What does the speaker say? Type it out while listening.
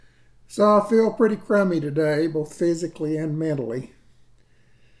So I feel pretty crummy today, both physically and mentally.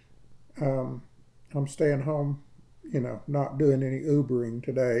 Um, I'm staying home, not doing any Ubering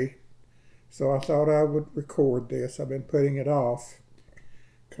today. So I thought I would record this. I've been putting it off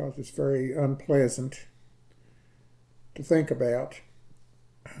because it's very unpleasant to think about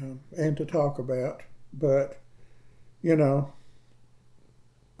and to talk about. But, you know,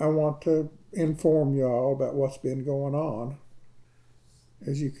 I want to inform you all about what's been going on.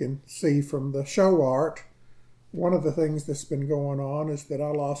 As you can see from the show art, one of the things that's been going on is that I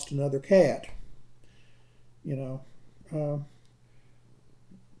lost another cat. You know, uh,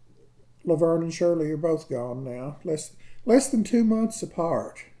 Laverne and Shirley are both gone now, less than 2 months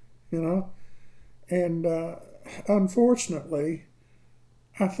apart. You know, and unfortunately,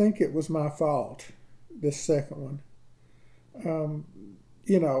 I think it was my fault. This second one. Um,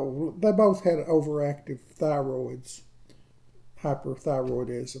 they both had overactive thyroids,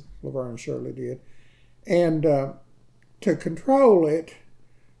 hyperthyroidism. Laverne and Shirley did, and to control it,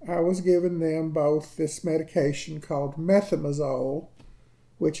 I was giving them both this medication called methimazole,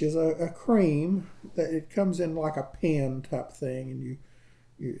 which is a cream that it comes in like a pen type thing,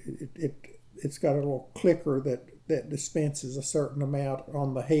 and it's got a little clicker that dispenses a certain amount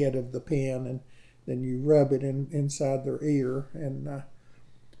on the head of the pen, and then you rub it inside their ear, and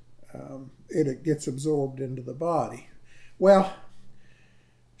it gets absorbed into the body. Well,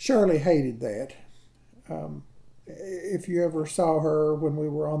 Shirley hated that. If you ever saw her when we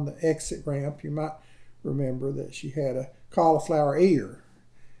were on the exit ramp, you might remember that she had a cauliflower ear,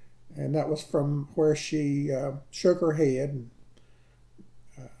 and that was from where she shook her head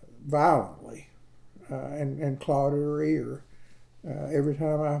violently and clawed at her ear. Every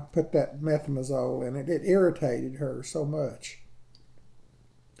time I put that methimazole in it, it irritated her so much.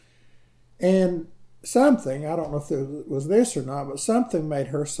 And something, I don't know if it was this or not, but something made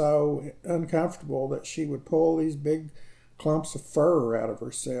her so uncomfortable that she would pull these big clumps of fur out of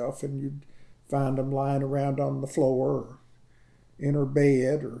herself, and you'd find them lying around on the floor or in her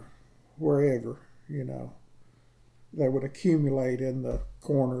bed or wherever, They would accumulate in the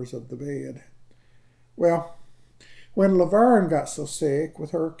corners of the bed. Well, when Laverne got so sick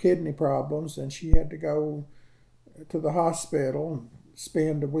with her kidney problems and she had to go to the hospital and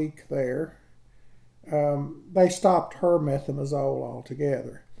spend a week there, they stopped her methimazole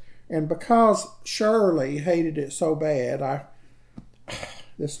altogether. And because Shirley hated it so bad,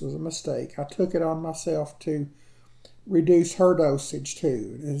 this was a mistake. I took it on myself to reduce her dosage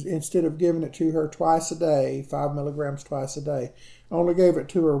too. Instead of giving it to her twice a day, 5 milligrams twice a day, I only gave it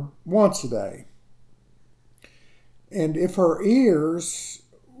to her once a day. And if her ears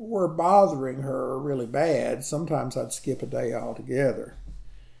were bothering her really bad, sometimes I'd skip a day altogether.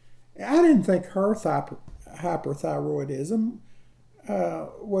 I didn't think her hyperthyroidism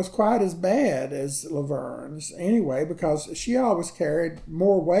was quite as bad as Laverne's anyway, because she always carried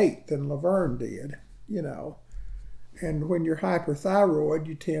more weight than Laverne did, And when you're hyperthyroid,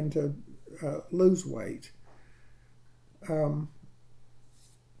 you tend to lose weight. Well,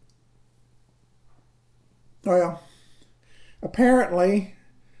 apparently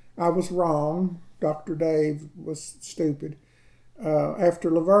I was wrong. Dr. Dave was stupid.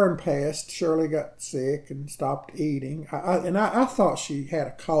 After Laverne passed, Shirley got sick and stopped eating. I thought she had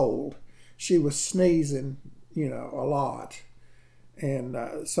a cold. She was sneezing, a lot. And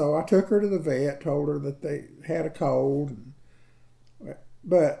so I took her to the vet, told her that they had a cold.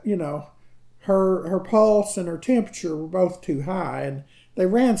 But, her pulse and her temperature were both too high. And they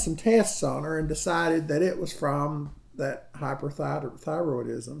ran some tests on her and decided that it was from that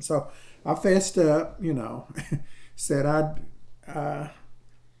hyperthyroidism. So I fessed up, said I'd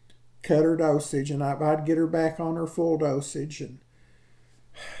cut her dosage and I'd get her back on her full dosage. And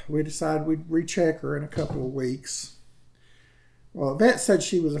we decided we'd recheck her in a couple of weeks. Well, the vet said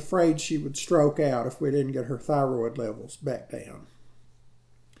she was afraid she would stroke out if we didn't get her thyroid levels back down.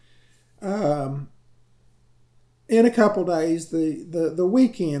 In a couple of days, the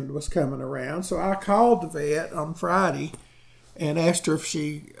weekend was coming around, so I called the vet on Friday and asked her if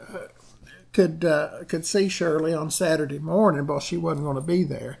she could see Shirley on Saturday morning, but she wasn't going to be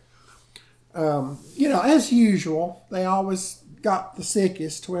there. As usual, they always got the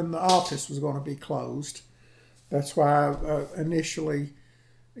sickest when the office was going to be closed. That's why I initially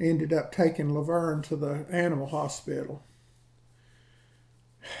ended up taking Laverne to the animal hospital.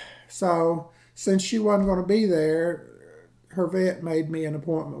 So, since she wasn't going to be there, her vet made me an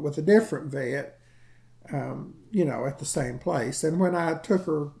appointment with a different vet, at the same place. And when I took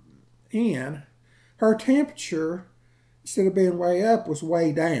her in, her temperature, instead of being way up, was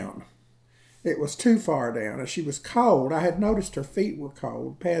way down. it was too far down, and she was cold. I had noticed her feet were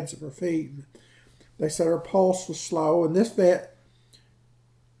cold, pads of her feet. They said her pulse was slow, and this vet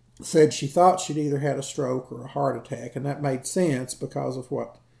said she thought she'd either had a stroke or a heart attack, and that made sense because of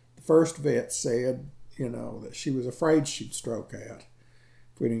what the first vet said, that she was afraid she'd stroke out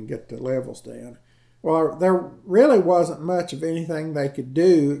if we didn't get the levels down. Well, there really wasn't much of anything they could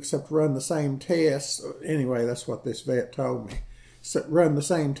do except run the same tests. Anyway, that's what this vet told me. So run the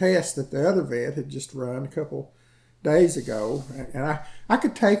same test that the other vet had just run a couple days ago. And I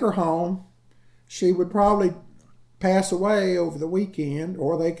could take her home. She would probably pass away over the weekend,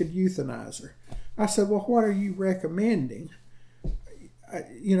 or they could euthanize her. I said, well, what are you recommending?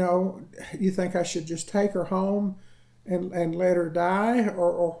 You think I should just take her home and let her die,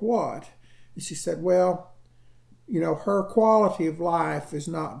 or what? And she said, well, her quality of life is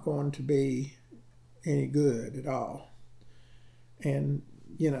not going to be any good at all. And,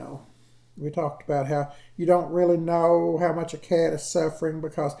 we talked about how you don't really know how much a cat is suffering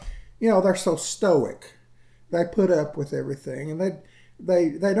because, they're so stoic. They put up with everything, and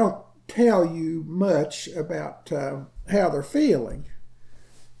they don't tell you much about how they're feeling,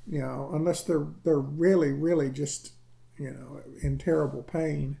 unless they're really, really just, in terrible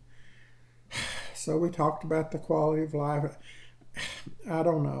pain. So we talked about the quality of life. I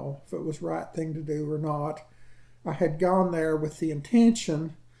don't know if it was the right thing to do or not. I had gone there with the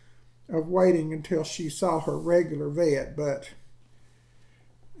intention of waiting until she saw her regular vet, but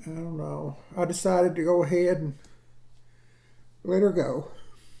I don't know. I decided to go ahead and let her go.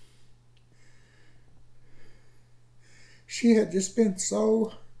 She had just been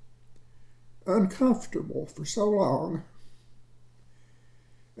so uncomfortable for so long,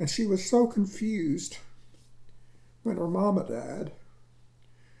 and she was so confused when her mama died.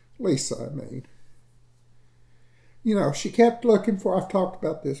 Lisa, I mean. She kept looking for, I've talked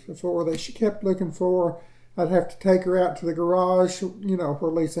about this before, that she kept looking for, I'd have to take her out to the garage,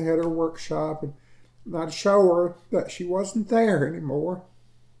 where Lisa had her workshop, and I'd show her that she wasn't there anymore.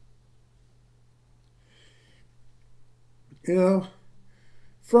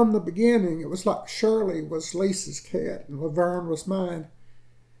 From the beginning, it was like Shirley was Lisa's cat and Laverne was mine.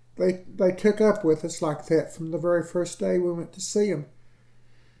 They took up with us like that from the very first day we went to see them.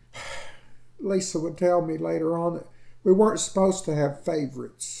 Lisa would tell me later on that we weren't supposed to have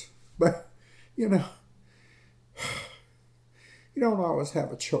favorites, but, you don't always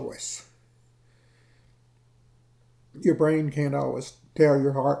have a choice. Your brain can't always tell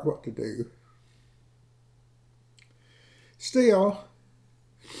your heart what to do. Still,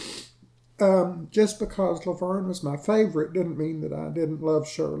 just because Laverne was my favorite didn't mean that I didn't love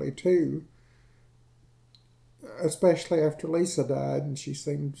Shirley too. Especially after Lisa died and she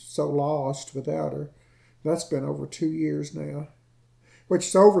seemed so lost without her. That's been over 2 years now, which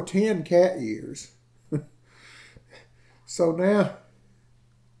is over 10 cat years. So now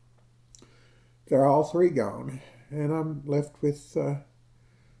they're all three gone, and I'm left with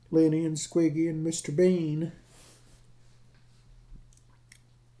Lenny and Squiggy and Mr. Bean.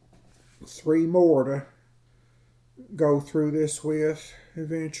 3 more to go through this with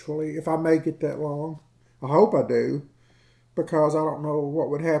eventually, if I make it that long. I hope I do, because I don't know what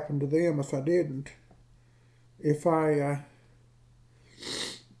would happen to them if I didn't. If I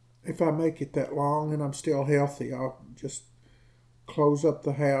make it that long and I'm still healthy, I'll just close up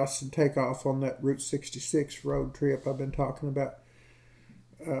the house and take off on that Route 66 road trip I've been talking about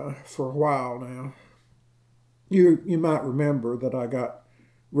for a while now. You might remember that I got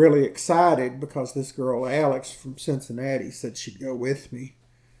really excited because this girl Alex from Cincinnati said she'd go with me.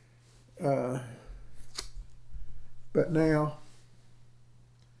 But now,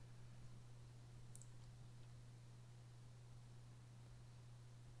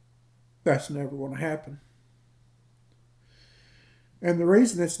 that's never going to happen. And the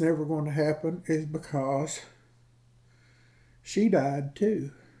reason it's never going to happen is because she died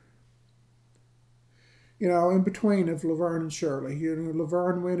too. In between of Laverne and Shirley.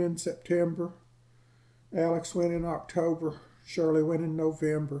 Laverne went in September, Alex went in October, Shirley went in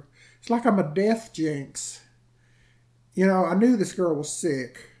November. It's like I'm a death jinx. I knew this girl was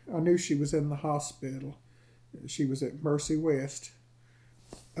sick. I knew she was in the hospital. She was at Mercy West.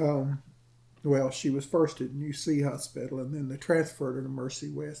 She was first at UC Hospital, and then they transferred her to Mercy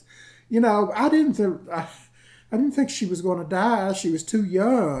West. I didn't think she was going to die. She was too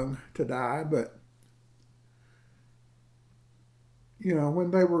young to die, but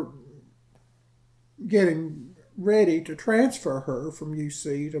when they were getting ready to transfer her from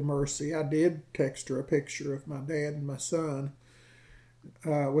UC to Mercy, I did text her a picture of my dad and my son,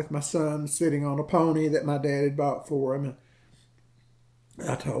 with my son sitting on a pony that my dad had bought for him.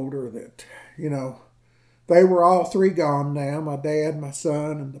 I told her that, you know, they were all three gone now, my dad, my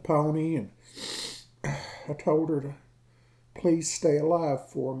son, and the pony, and I told her to please stay alive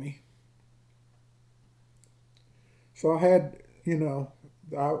for me. So I had, you know,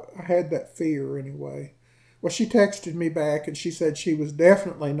 I had that fear anyway. Well, she texted me back and she said she was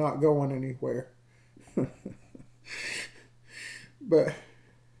definitely not going anywhere. But,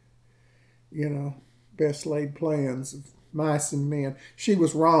 you know, best laid plans of mice and men. She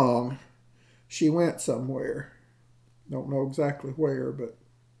was wrong. She went somewhere. Don't know exactly where, but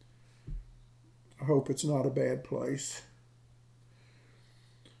I hope it's not a bad place.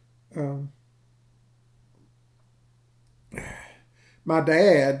 Um, my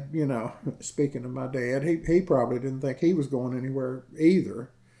dad, you know, speaking of my dad, he probably didn't think he was going anywhere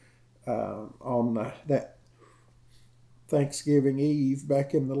either on that Thanksgiving Eve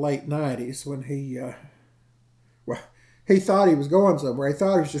back in the late 90s when well, he thought he was going somewhere. He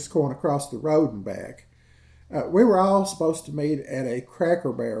thought he was just going across the road and back. We were all supposed to meet at a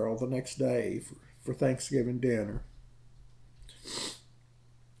Cracker Barrel the next day for Thanksgiving dinner.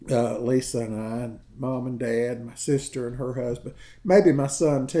 Lisa and I, and Mom and Dad, my sister and her husband, maybe my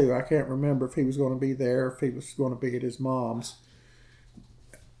son too. I can't remember if he was going to be there, if he was going to be at his mom's.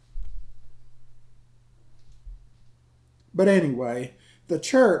 But anyway, the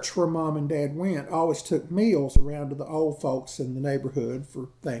church where Mom and Dad went always took meals around to the old folks in the neighborhood for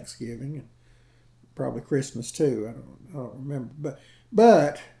Thanksgiving and probably Christmas too. I don't remember,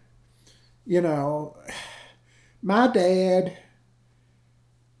 but you know, my dad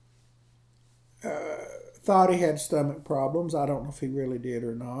thought he had stomach problems. I don't know if he really did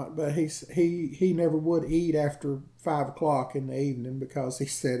or not, but he never would eat after 5 o'clock in the evening because he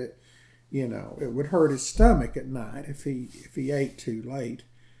said it, you know, it would hurt his stomach at night if he ate too late.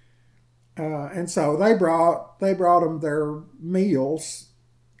 And so they brought him their meals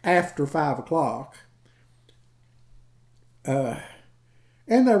after 5 o'clock, uh,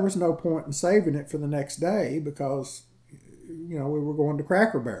 and there was no point in saving it for the next day because you know we were going to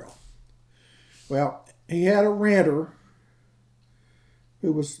Cracker Barrel. Well, he had a renter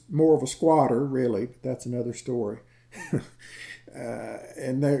who was more of a squatter, really. But that's another story.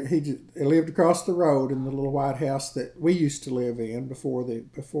 And he lived across the road in the little white house that we used to live in before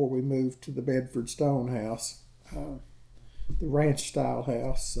we moved to the Bedford Stone house, the ranch style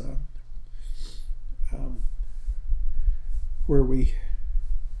house, um, where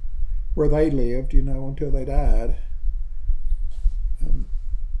they lived, you know, until they died. Um,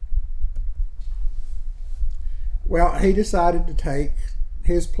 well, he decided to take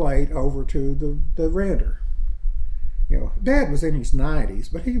his plate over to the renter. You know, Dad was in his 90s,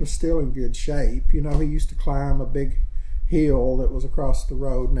 but he was still in good shape. You know, he used to climb a big hill that was across the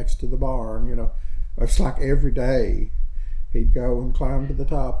road next to the barn. You know, it's like every day he'd go and climb to the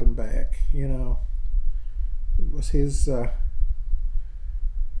top and back. You know, it was his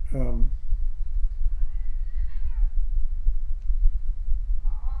um,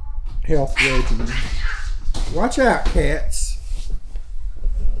 health regimen. Watch out, cats.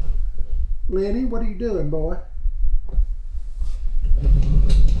 Lenny, what are you doing, boy?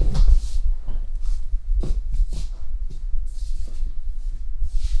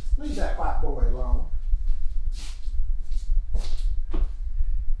 Leave that white boy alone.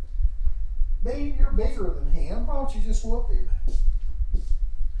 Bean, you're bigger than him. Why don't you just whoop him?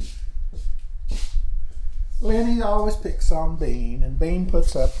 Lenny always picks on Bean, and Bean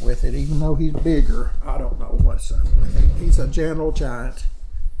puts up with it, even though he's bigger. I don't know what's up with him. He's a gentle giant.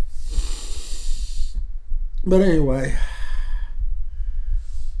 But anyway,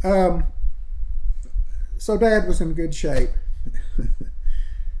 so Dad was in good shape.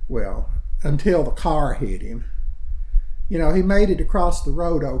 Well, until the car hit him. You know, he made it across the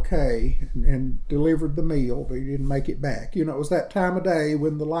road okay and delivered the meal, but he didn't make it back. You know, it was that time of day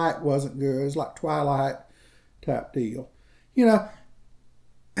when the light wasn't good. It was like twilight type deal. You know,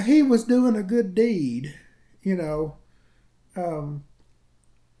 he was doing a good deed, you know,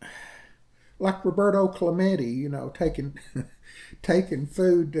 like Roberto Clemente, you know, taking taking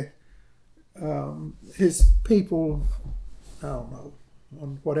food to his people, I don't know,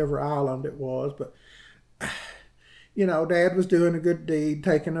 on whatever island it was, but you know, Dad was doing a good deed,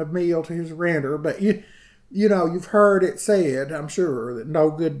 taking a meal to his renter. But you know, you've heard it said, I'm sure, that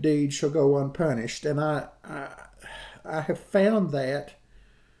no good deed shall go unpunished, and I have found that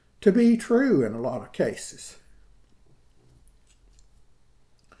to be true in a lot of cases.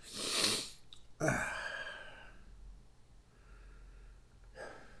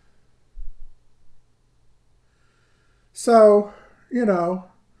 So, you know,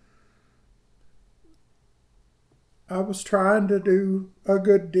 I was trying to do a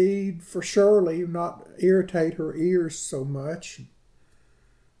good deed for Shirley, not irritate her ears so much.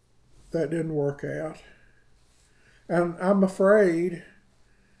 That didn't work out. And I'm afraid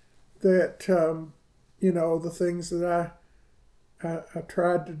that, the things that I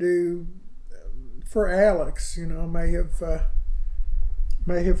tried to do for Alex,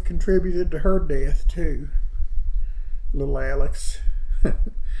 may have contributed to her death too. Little Alex.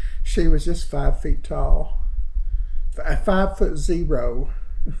 She was just 5 feet tall. 5'0".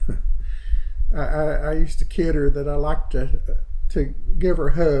 I used to kid her that I liked to give her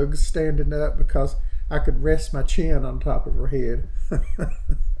hugs standing up because I could rest my chin on top of her head.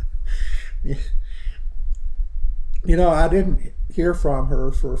 I didn't hear from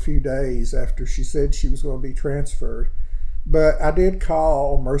her for a few days after she said she was going to be transferred. But I did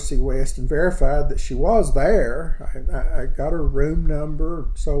call Mercy West and verified that she was there. I got her room number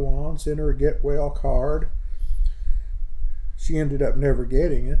and so on, sent her a get well card. She ended up never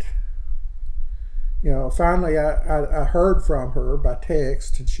getting it. Finally I heard from her by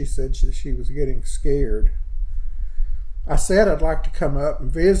text, and she said she was getting scared. I said I'd like to come up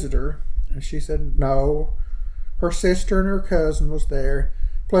and visit her, and she said no. Her sister and her cousin was there.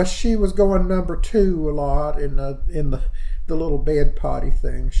 Plus, she was going number 2 a lot in the little bed potty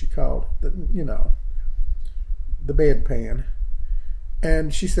thing she called it, the bedpan.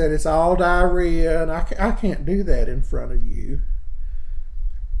 And she said it's all diarrhea, and I can't do that in front of you.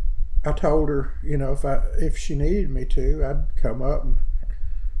 I told her, if she needed me to, I'd come up and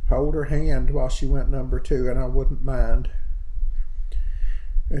hold her hand while she went number 2, and I wouldn't mind.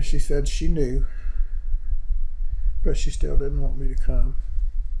 And she said she knew, but she still didn't want me to come.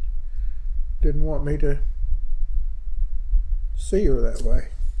 Didn't want me to see her that way.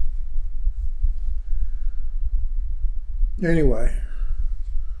 Anyway,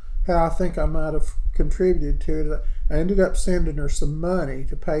 how I think I might have contributed to it, I ended up sending her some money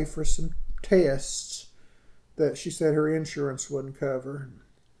to pay for some tests that she said her insurance wouldn't cover.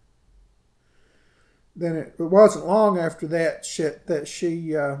 Then it wasn't long after that that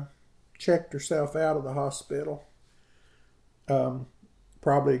she checked herself out of the hospital.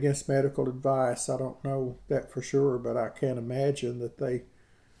 Probably against medical advice. I don't know that for sure, but I can't imagine that they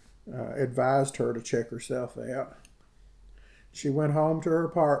advised her to check herself out. She went home to her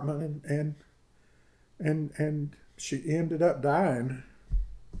apartment and she ended up dying.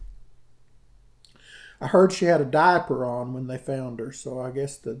 I heard she had a diaper on when they found her, so I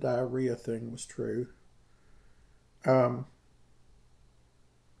guess the diarrhea thing was true.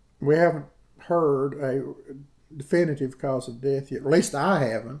 We haven't heard a definitive cause of death yet. At least I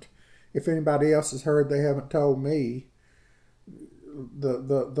haven't. If anybody else has heard, they haven't told me.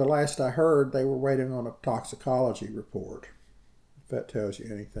 The last I heard, they were waiting on a toxicology report, if that tells you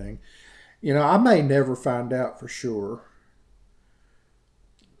anything. I may never find out for sure,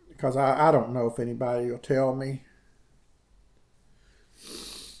 because I don't know if anybody will tell me.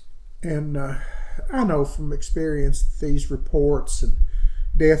 And I know from experience that these reports and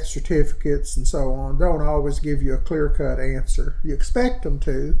death certificates and so on don't always give you a clear-cut answer. You expect them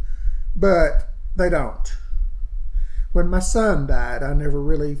to, but they don't. When my son died, I never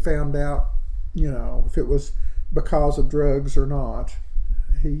really found out, if it was because of drugs or not.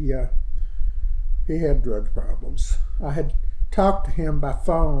 He had drug problems. I had talked to him by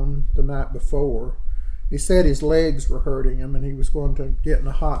phone the night before. He said his legs were hurting him and he was going to get in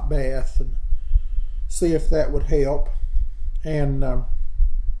a hot bath and see if that would help. And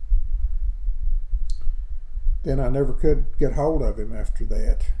then I never could get hold of him after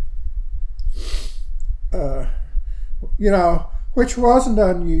that. Which wasn't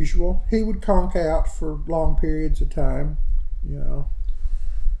unusual. He would conk out for long periods of time,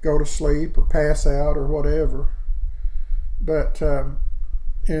 go to sleep or pass out or whatever. But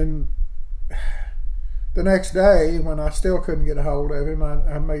in the next day, when I still couldn't get a hold of him,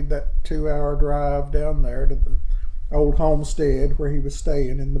 I made that 2-hour drive down there to the old homestead where he was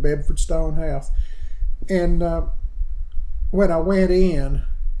staying in the Bedford Stone house. And when I went in,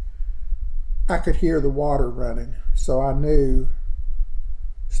 I could hear the water running, so I knew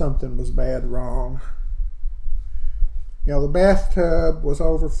something was bad wrong. The bathtub was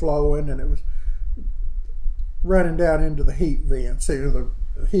overflowing and it was running down into the heat vents. The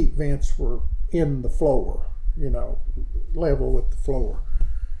heat vents were in the floor, level with the floor.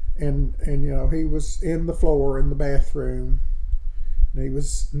 And he was in the floor in the bathroom, and he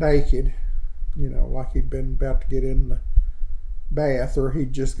was naked, like he'd been about to get in the bath or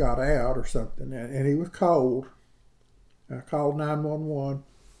he'd just got out or something. And he was cold. I called 911.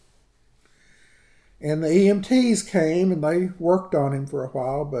 And the EMTs came and they worked on him for a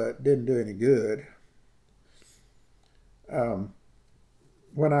while, but didn't do any good. Um,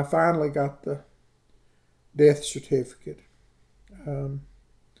 when I finally got the death certificate, um,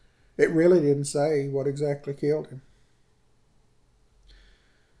 it really didn't say what exactly killed him.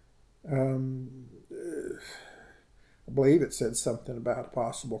 I believe it said something about a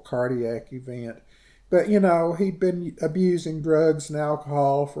possible cardiac event. But, he'd been abusing drugs and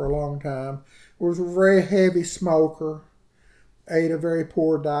alcohol for a long time, was a very heavy smoker, ate a very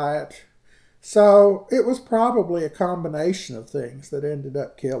poor diet. So it was probably a combination of things that ended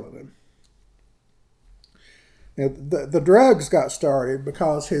up killing him. Now, the drugs got started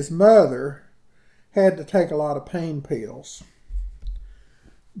because his mother had to take a lot of pain pills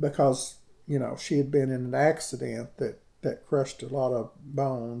because, she had been in an accident that crushed a lot of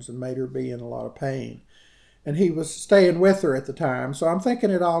bones and made her be in a lot of pain. And he was staying with her at the time. So I'm thinking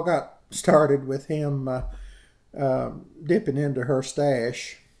it all got started with him dipping into her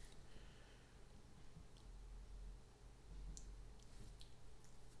stash.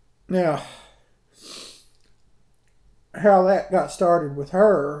 Now, how that got started with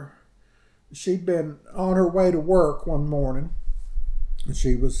her, she'd been on her way to work one morning, and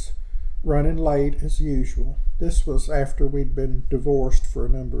she was running late as usual. This was after we'd been divorced for a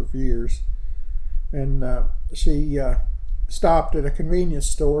number of years. And she stopped at a convenience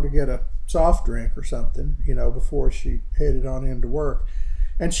store to get a soft drink or something, before she headed on into work.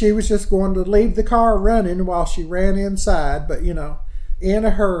 And she was just going to leave the car running while she ran inside, but, in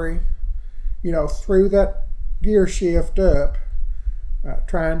a hurry, threw that gear shift up,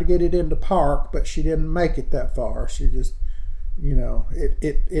 trying to get it into park, but she didn't make it that far. She just,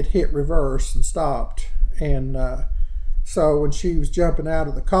 it hit reverse and stopped. And so when she was jumping out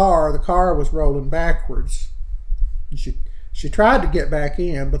of the car was rolling backwards. And she tried to get back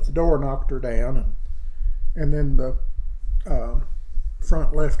in, but the door knocked her down, and then the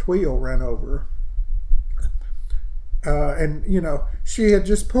front left wheel ran over her. And she had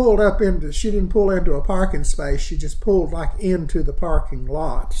just pulled she didn't pull into a parking space, she just pulled like into the parking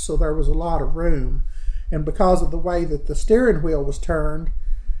lot, so there was a lot of room. And because of the way that the steering wheel was turned,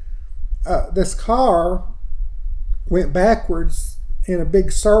 this car went backwards in a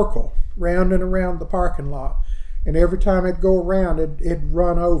big circle, round and around the parking lot. And every time it'd go around, it'd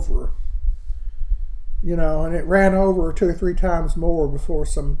run over, and it ran over 2 or 3 times more before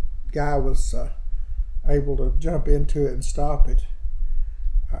some guy was able to jump into it and stop it.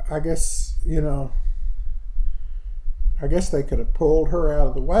 I guess they could have pulled her out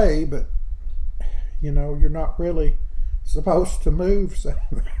of the way, but you're not really supposed to move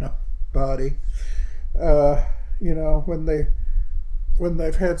somebody, when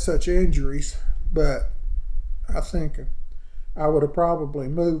they've had such injuries. But I think I would have probably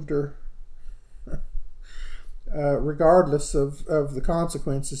moved her, regardless of the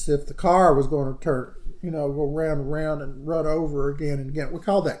consequences, if the car was going to turn, go round and round and run over again and again. We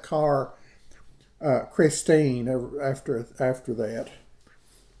call that car Christine after that.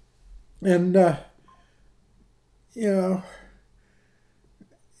 And,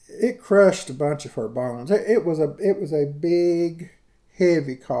 it crushed a bunch of her bones. It was a big,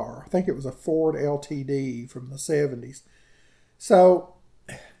 heavy car. I think it was a Ford LTD from the 70s. So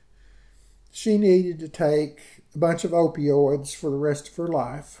she needed to take a bunch of opioids for the rest of her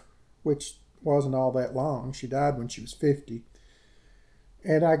life, which wasn't all that long. She died when she was 50.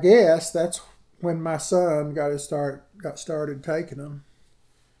 And I guess that's when my son got started taking them.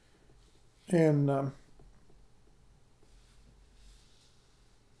 And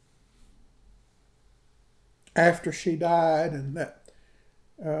after she died, and that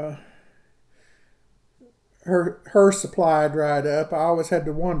her supply dried up, I always had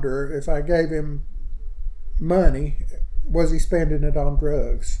to wonder, if I gave him money, was he spending it on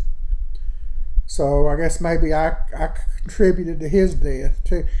drugs? So I guess maybe I contributed to his death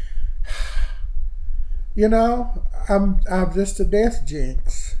too. I'm just a death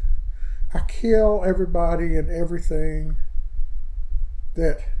jinx. I kill everybody and everything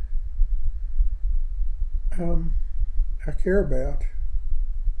that I care about.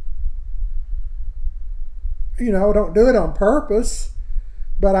 I don't do it on purpose,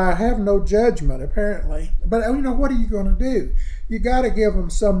 but I have no judgment, apparently. But, what are you going to do? You got to give them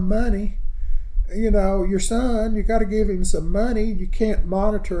some money. Your son, you got to give him some money. You can't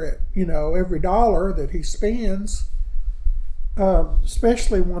monitor it, every dollar that he spends,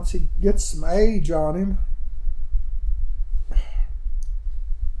 especially once he gets some age on him.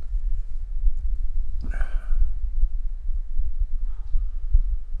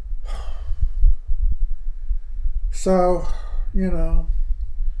 So,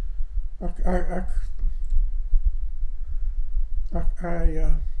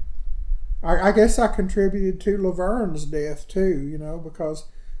 I I guess I contributed to Laverne's death too, because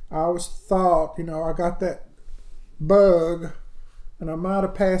I always thought, I got that bug and I might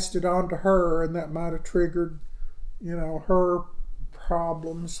have passed it on to her and that might have triggered, her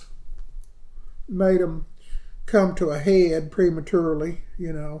problems, made them come to a head prematurely.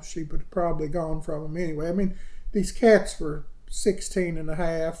 She would have probably gone from them anyway. I mean, these cats were 16 and a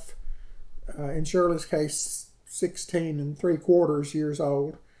half, in Shirley's case, 16 and 3/4 years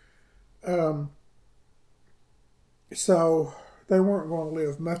old. So they weren't going to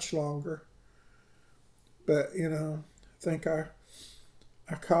live much longer. But, I think I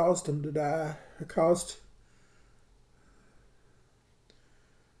caused them to die. I caused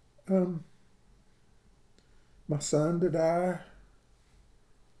my son to die.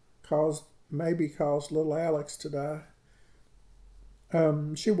 Maybe caused little Alex to die.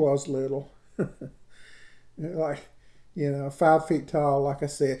 She was little. Like, 5 feet tall, like I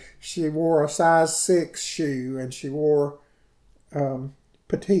said. She wore a size 6 shoe, and she wore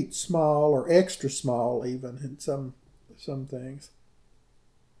petite small or extra small even in some things.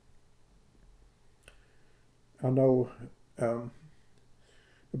 I know a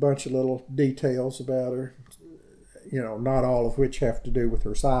bunch of little details about her, not all of which have to do with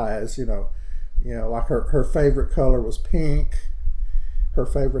her size, like her favorite color was pink. Her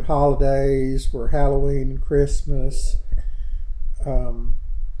favorite holidays were Halloween and Christmas.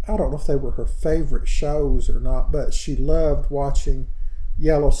 I don't know if they were her favorite shows or not, but she loved watching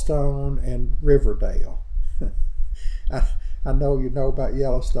Yellowstone and Riverdale. I know you know about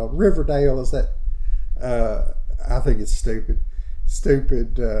Yellowstone. Riverdale is that, I think it's stupid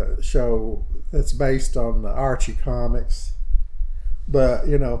show that's based on the Archie comics. But,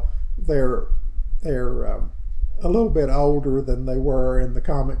 they're a little bit older than they were in the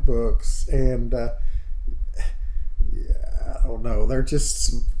comic books, and I don't know, they're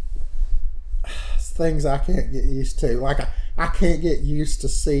just things I can't get used to. Like I can't get used to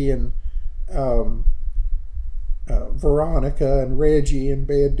seeing Veronica and Reggie in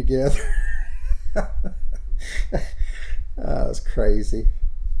bed together. It's crazy.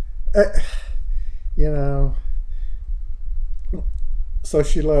 So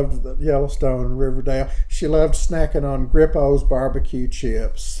she loved the Yellowstone and Riverdale. She loved snacking on Grippo's barbecue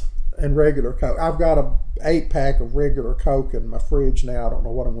chips and regular Coke. I've got a 8-pack of regular Coke in my fridge now. I don't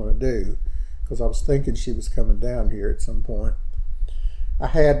know what I'm going to do because I was thinking she was coming down here at some point. I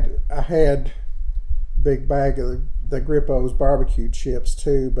had a big bag of the Grippo's barbecue chips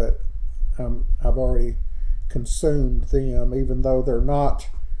too, but I've already consumed them, even though they're not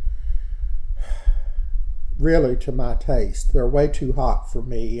really to my taste. They're way too hot for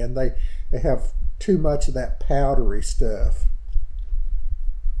me, and they have too much of that powdery stuff.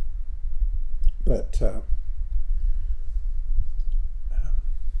 But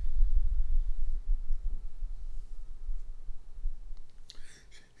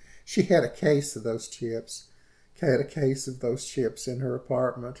she had a case of those chips. Had a case of those chips in her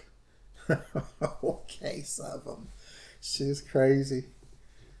apartment. A whole case of them. She's crazy.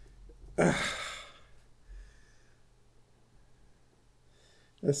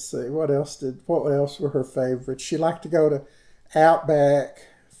 Let's see, what else were her favorites? She liked to go to Outback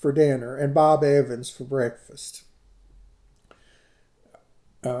for dinner and Bob Evans for breakfast.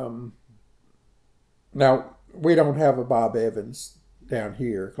 Now, we don't have a Bob Evans down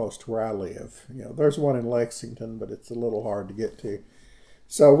here close to where I live. There's one in Lexington, but it's a little hard to get to.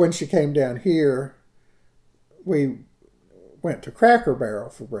 So when she came down here, we went to Cracker Barrel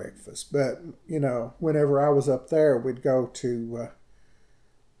for breakfast. But, whenever I was up there, we'd go to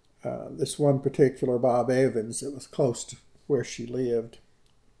this one particular Bob Evans that was close to where she lived.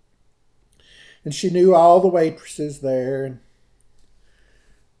 And she knew all the waitresses there, and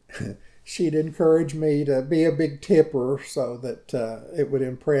she'd encourage me to be a big tipper so that it would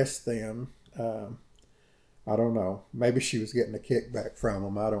impress them. I don't know. Maybe she was getting a kickback from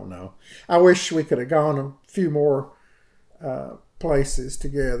them. I don't know. I wish we could have gone a few more places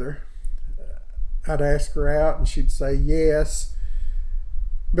together. I'd ask her out and she'd say yes.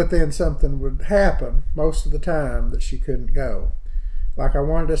 But then something would happen most of the time that she couldn't go. Like I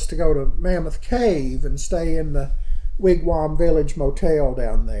wanted us to go to Mammoth Cave and stay in the Wigwam Village Motel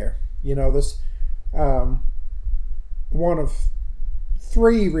down there. This one of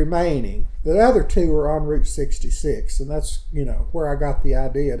 3 remaining. The other 2 are on Route 66, and that's, where I got the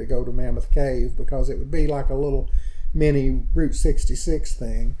idea to go to Mammoth Cave, because it would be like a little mini Route 66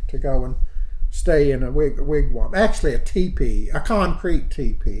 thing to go and stay in a wigwam. Actually, a teepee, a concrete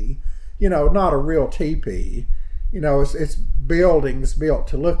teepee. Not a real teepee. It's buildings built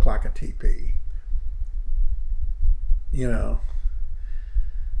to look like a teepee.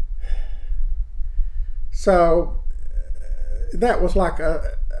 So that was like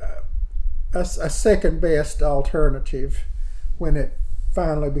a second best alternative when it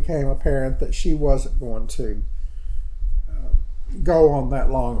finally became apparent that she wasn't going to go on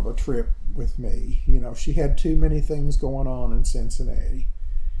that long of a trip with me. You know, she had too many things going on in Cincinnati.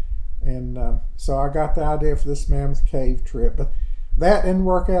 And so I got the idea for this Mammoth Cave trip, but that didn't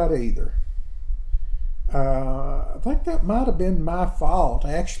work out either. I think that might have been my fault,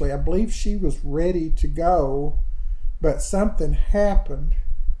 actually. I believe she was ready to go, but something happened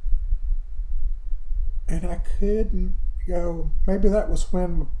and I couldn't go. Maybe that was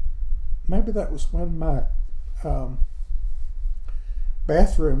when my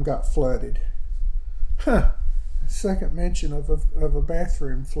bathroom got flooded. Huh. Second mention of a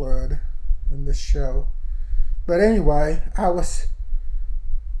bathroom flood in this show. But anyway, I was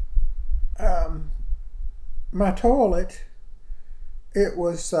my toilet. It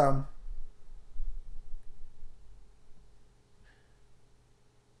was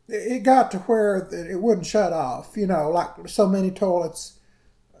it got to where it wouldn't shut off. You know, like so many toilets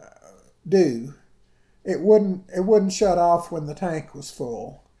do. It wouldn't shut off when the tank was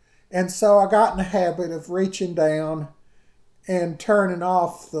full. And so I got in the habit of reaching down and turning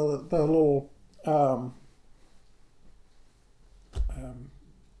off the little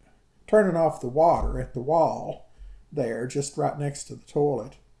turning off the water at the wall there, just right next to the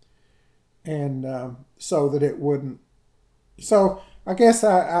toilet, and so that it wouldn't. So I guess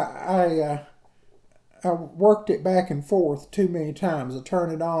I worked it back and forth too many times. I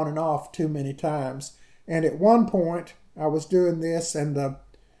turned it on and off too many times, and at one point I was doing this, and the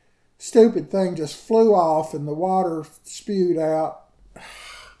stupid thing just flew off and the water spewed out.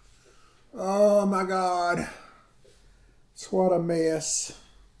 Oh my God. It's what a mess.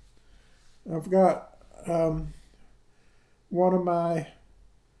 I've got one of my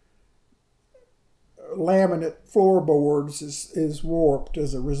laminate floorboards is warped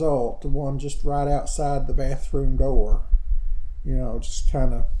as a result. The one just right outside the bathroom door. You know, just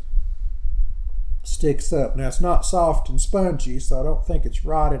kind of sticks up. Now, it's not soft and spongy, so I don't think it's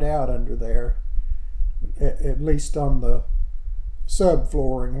rotted out under there, at least on the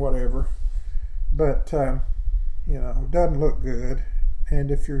subflooring, whatever. But, you know, it doesn't look good. And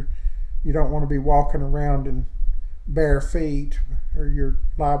if you don't want to be walking around in bare feet, or you're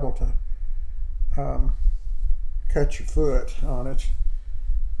liable to cut your foot on it.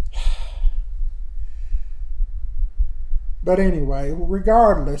 But anyway,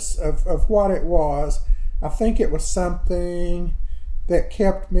 regardless of what it was, I think it was something that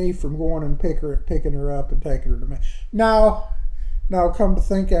kept me from going and picking her up and taking her to me. No, come to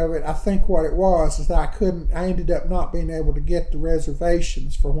think of it, I think what it was is that I ended up not being able to get the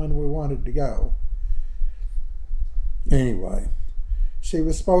reservations for when we wanted to go. Anyway, she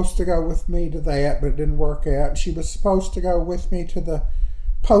was supposed to go with me to that, but it didn't work out. She was supposed to go with me to the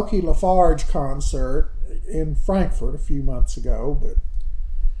Pokey Lafarge concert in Frankfurt a few months ago, but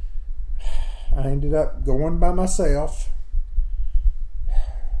I ended up going by myself.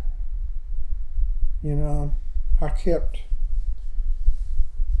 You know, I kept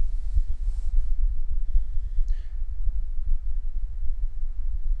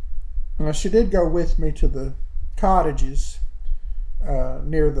well, she did go with me to the cottages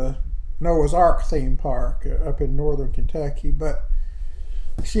near the Noah's Ark theme park up in northern Kentucky, but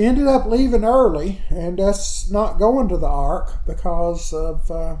she ended up leaving early and us not going to the Ark because of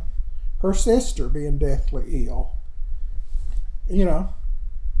her sister being deathly ill. You know,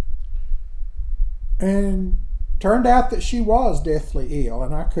 and turned out that she was deathly ill,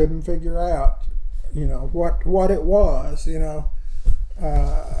 and I couldn't figure out, you know, what it was. You know,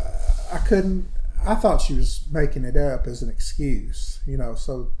 I couldn't. I thought she was making it up as an excuse, you know,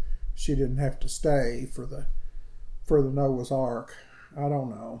 so she didn't have to stay for the Noah's Ark. I don't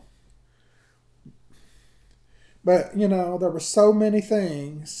know. But, you know, there were so many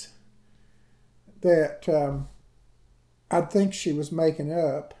things that I'd think she was making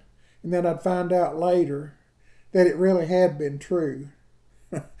up, and then I'd find out later that it really had been true.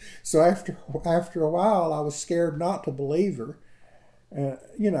 So after a while, I was scared not to believe her.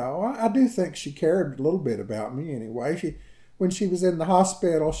 You know, I do think she cared a little bit about me anyway. When she was in the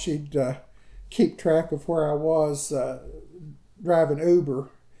hospital, she'd keep track of where I was driving Uber.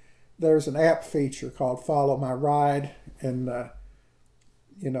 There's an app feature called Follow My Ride, and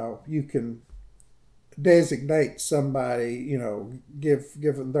you know, you can designate somebody, you know, give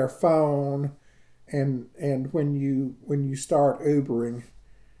them their phone, and when you start Ubering,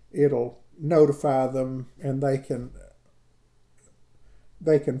 it'll notify them, and they can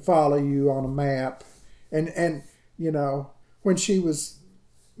follow you on a map. And you know, when she was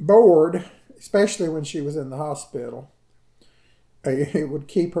bored, especially when she was in the hospital. It would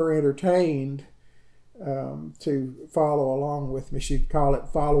keep her entertained to follow along with me. She'd call it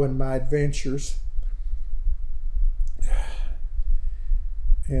following my adventures.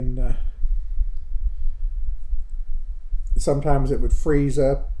 And sometimes it would freeze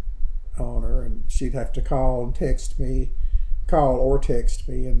up on her, and she'd have to call or text me,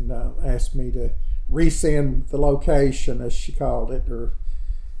 and ask me to resend the location, as she called it, or,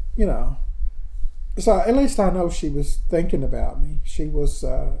 you know. So at least I know she was thinking about me. She was,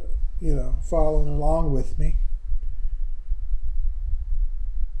 following along with me.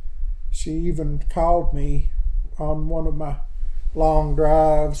 She even called me on one of my long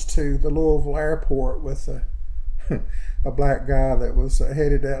drives to the Louisville airport with a black guy that was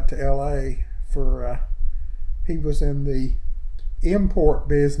headed out to L.A. for, he was in the import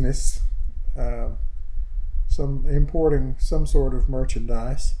business, importing some sort of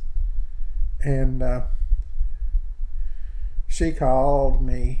merchandise. And she called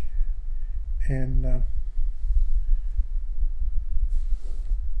me and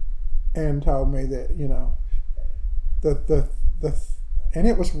told me that, and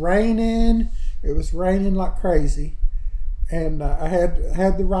it was raining. It was raining like crazy, and I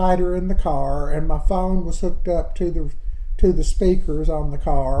had the rider in the car, and my phone was hooked up to the speakers on the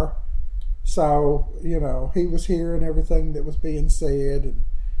car, so he was hearing everything that was being said,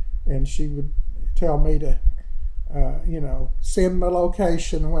 and she would tell me to send my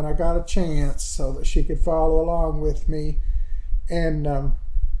location when I got a chance so that she could follow along with me, and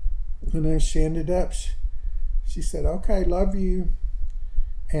then she ended up. She said, "Okay, love you,"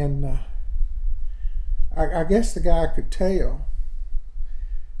 and I guess the guy could tell,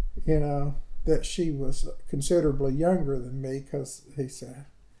 that she was considerably younger than me, because he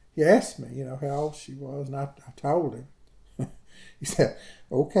asked me, how old she was, and I told him. He said,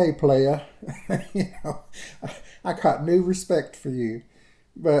 "Okay, playa," I got new respect for you,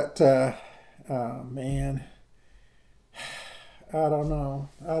 but man, I don't know.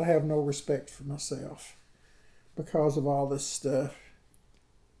 I'd have no respect for myself because of all this stuff.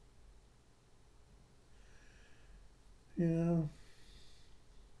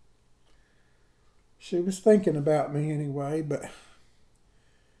 She was thinking about me anyway, but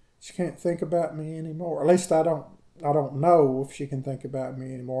she can't think about me anymore. At least I don't know if she can think about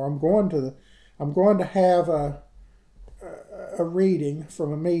me anymore. I'm going to have a reading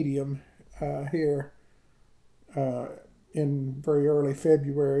from a medium here in very early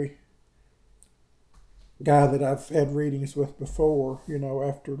February. Guy that I've had readings with before,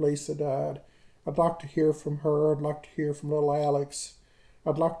 after Lisa died. I'd like to hear from her. I'd like to hear from little Alex.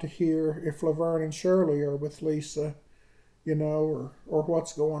 I'd like to hear if Laverne and Shirley are with Lisa, or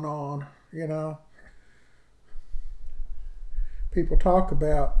what's going on, People talk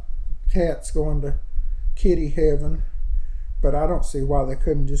about cats going to kitty heaven, but I don't see why they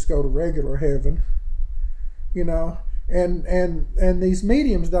couldn't just go to regular heaven, And these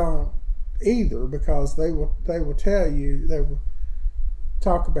mediums don't either, because they will tell you, they will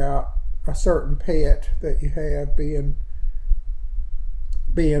talk about a certain pet that you have being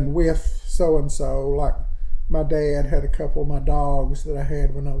with so and so. Like my dad had a couple of my dogs that I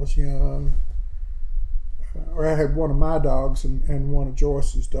had when I was young, or I had one of my dogs and one of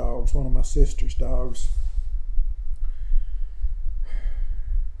Joyce's dogs, one of my sister's dogs,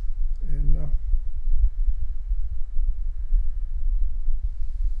 and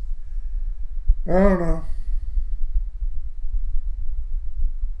I don't know.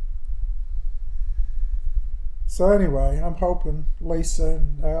 So anyway, I'm hoping Lisa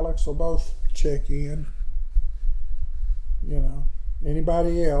and Alex will both check in.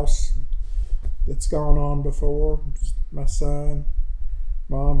 Anybody else that's gone on before, my son,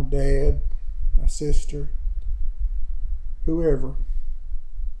 mom and dad, my sister, whoever.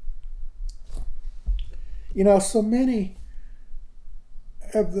 So many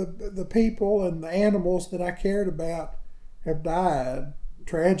of the people and the animals that I cared about have died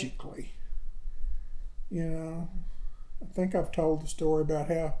tragically. I think I've told the story about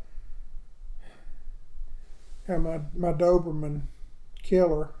how my Doberman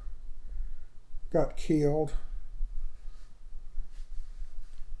Killer got killed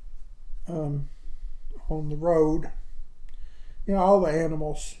on the road. All the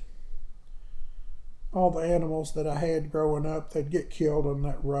animals that I had growing up, they'd get killed on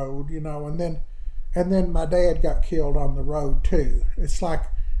that road, and then my dad got killed on the road too. It's like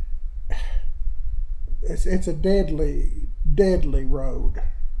it's a deadly road,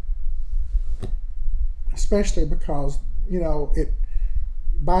 especially because it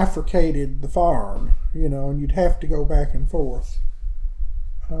bifurcated the farm, and you'd have to go back and forth.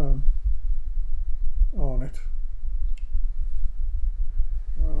 on it.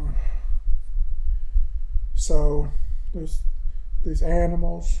 So there's these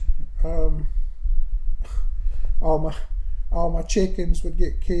animals. Um, all my chickens would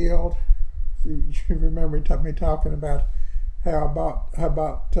get killed. You remember me talking about how I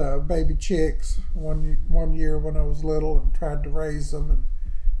bought baby chicks one year when I was little and tried to raise them, and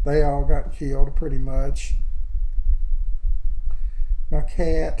they all got killed pretty much. My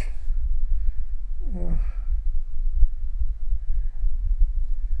cat. Uh,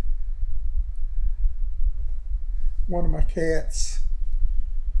 One of my cats,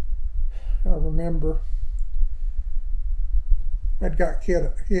 I remember, had got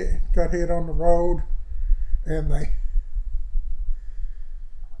hit on the road, and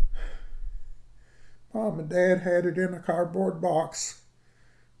Mom and Dad had it in a cardboard box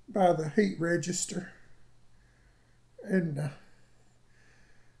by the heat register, and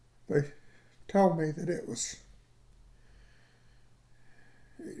they told me that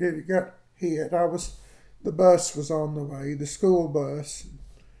it got hit. The bus was on the way, the school bus.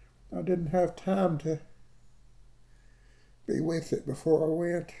 I didn't have time to be with it before I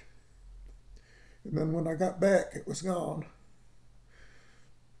went. And then when I got back, it was gone.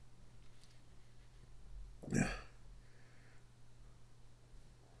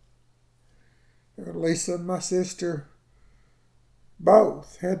 Lisa and my sister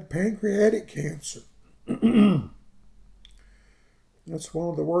both had pancreatic cancer. That's one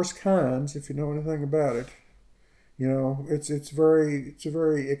of the worst kinds, if you know anything about it. It's a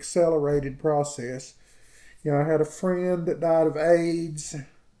very accelerated process. I had a friend that died of AIDS.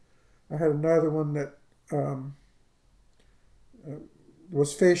 I had another one that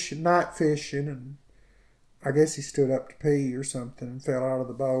was night fishing, and I guess he stood up to pee or something and fell out of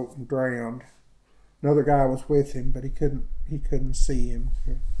the boat and drowned. Another guy was with him, but he couldn't see him.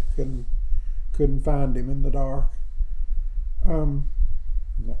 Couldn't find him in the dark.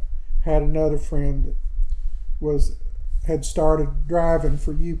 Had another friend that had started driving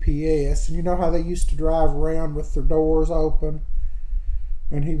for UPS, and you know how they used to drive around with their doors open,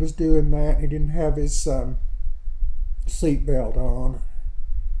 and he was doing that. He didn't have his seatbelt on,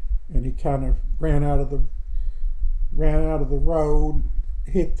 and he kind of ran out of the road,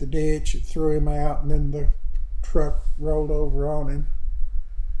 hit the ditch, it threw him out, and then the truck rolled over on him.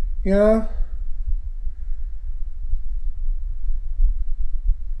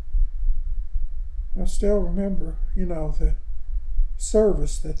 I still remember, the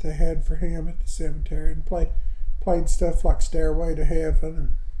service that they had for him at the cemetery, and played stuff like Stairway to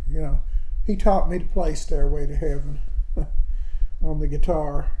Heaven, and he taught me to play Stairway to Heaven on the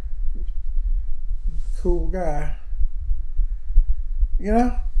guitar. Cool guy.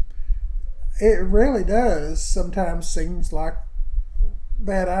 It really does sometimes seems like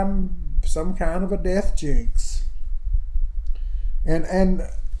that I'm some kind of a death jinx. And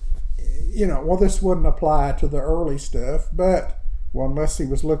this wouldn't apply to the early stuff, but, unless he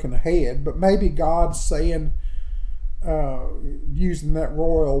was looking ahead, but maybe God's saying, using that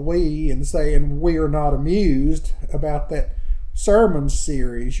royal we and saying, we are not amused about that sermon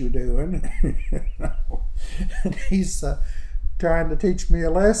series you're doing. And he's trying to teach me a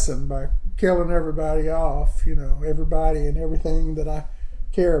lesson by killing everybody off, everybody and everything that I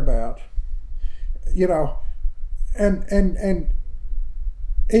care about. And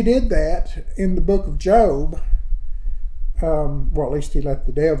he did that in the book of Job. At least he let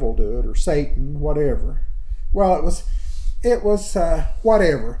the devil do it, or Satan, whatever. Well, it was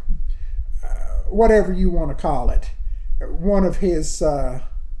whatever you want to call it. One of the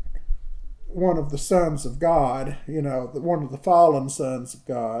sons of God, one of the fallen sons of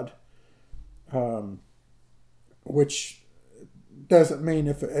God, which doesn't mean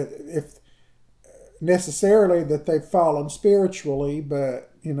if necessarily that they've fallen spiritually, but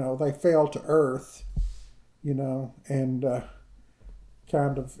they fell to earth, and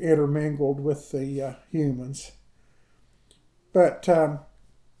kind of intermingled with the humans. But I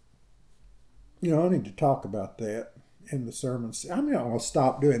need to talk about that in the sermons. I'm not going to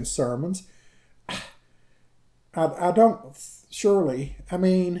stop doing sermons. I don't surely. I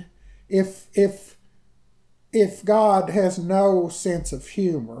mean, if God has no sense of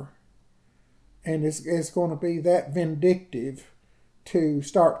humor and is going to be that vindictive to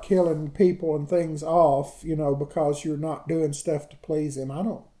start killing people and things off, because you're not doing stuff to please him, I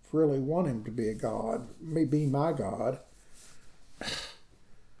don't really want him to be a God, be my God.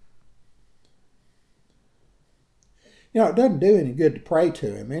 It doesn't do any good to pray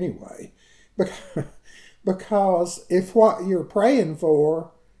to him anyway, because if what you're praying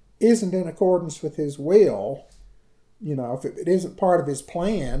for isn't in accordance with his will, if it isn't part of his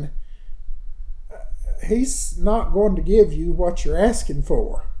plan, He's not going to give you what you're asking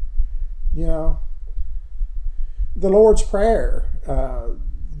for. You know, the Lord's Prayer,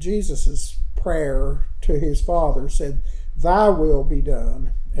 Jesus' prayer to his Father said, "Thy will be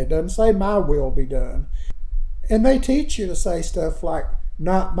done." It doesn't say "my will be done." And they teach you to say stuff like,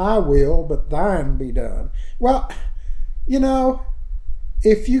 "Not my will, but thine be done." Well, you know,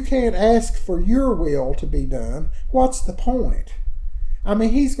 if you can't ask for your will to be done, what's the point? I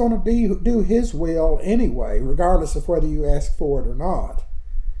mean, he's going to do his will anyway, regardless of whether you ask for it or not.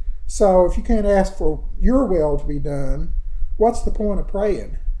 So if you can't ask for your will to be done, what's the point of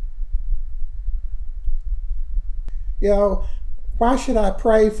praying? You know, why should I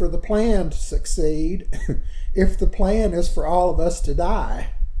pray for the plan to succeed if the plan is for all of us to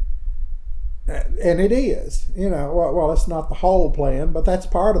die? And it is. You know, well, it's not the whole plan, but that's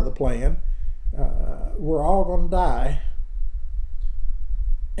part of the plan. We're all going to die.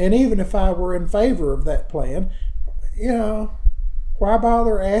 And even if I were in favor of that plan, you know, why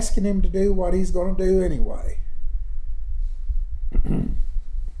bother asking him to do what he's going to do anyway?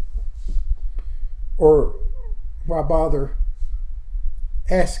 Or why bother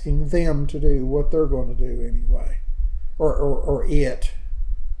asking them to do what they're going to do anyway? Or it.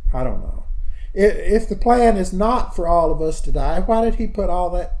 I don't know. If the plan is not for all of us to die, why did he put all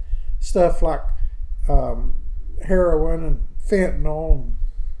that stuff like heroin and fentanyl and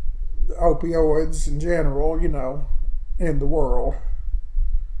opioids in general, you know, in the world?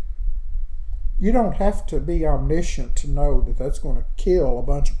 You don't have to be omniscient to know that that's going to kill a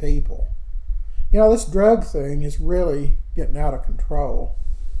bunch of people. You know, this drug thing is really getting out of control.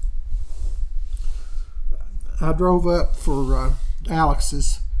 I drove up for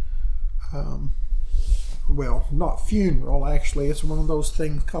Alex's, well, not funeral, actually. It's one of those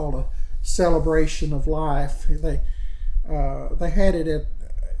things called a celebration of life. They had it at,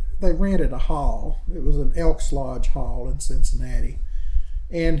 they rented a hall. It was an Elks Lodge hall in Cincinnati.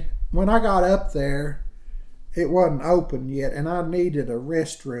 And when I got up there, it wasn't open yet, and I needed a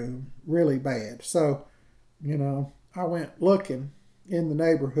restroom really bad. So, you know, I went looking in the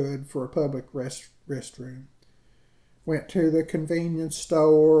neighborhood for a public restroom. Went to the convenience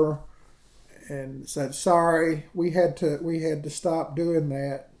store and said, "Sorry, we had to stop doing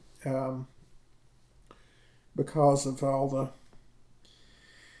that because of all the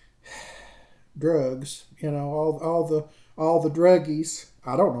drugs. You know, all the druggies.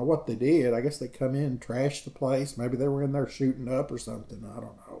 I don't know what they did. I guess they come in and trash the place. Maybe they were in there shooting up or something. I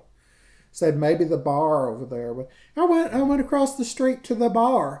don't know." Said maybe the bar over there. But I went across the street to the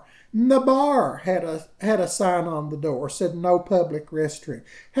bar. And the bar had a sign on the door, said "No public restroom."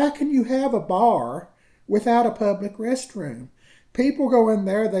 How can you have a bar without a public restroom? People go in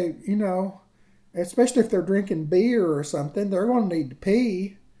there, they, you know, especially if they're drinking beer or something, they're going to need to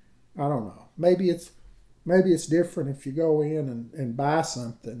pee. I don't know. Maybe it's different if you go in and buy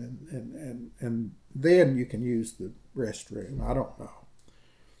something and then you can use the restroom. I don't know.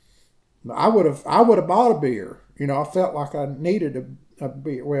 I would have bought a beer. You know, I felt like I needed a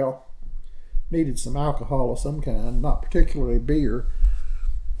beer. Well, needed some alcohol of some kind, not particularly beer.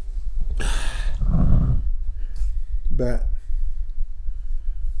 But,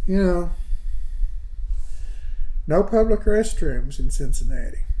 you know, no public restrooms in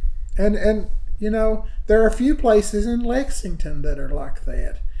Cincinnati. And you know, there are a few places in Lexington that are like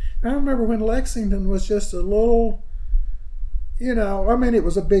that. I remember when Lexington was just a little, you know, I mean, it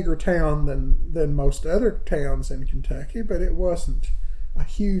was a bigger town than most other towns in Kentucky, but it wasn't a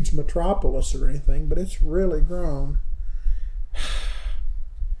huge metropolis or anything, but it's really grown.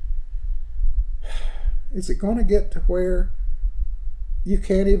 Is it going to get to where you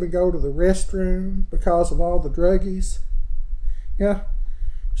can't even go to the restroom because of all the druggies? Yeah,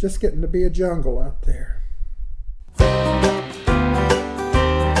 it's just getting to be a jungle out there. Well,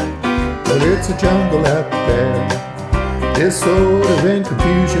 it's a jungle out there. Disorder and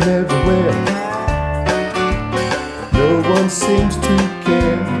confusion everywhere. No one seems to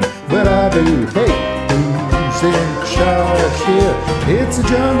care, but I do. Hey, who's in charge here? It's a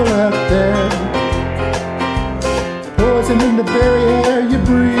jungle out there. Poison in the very air you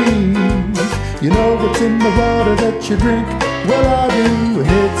breathe. You know what's in the water that you drink? Well, I do,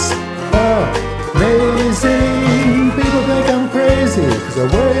 and it's amazing. People think I'm crazy, 'cause I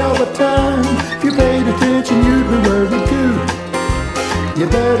worry all the time. If you paid attention, you'd be worried too. You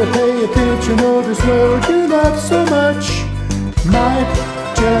better pay attention, or this world you love so much might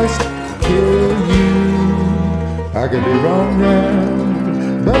just kill you. I could be wrong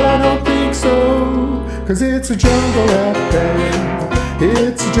now, but I don't think so. 'Cause it's a jungle out there.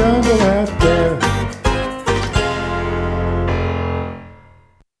 It's a jungle out there.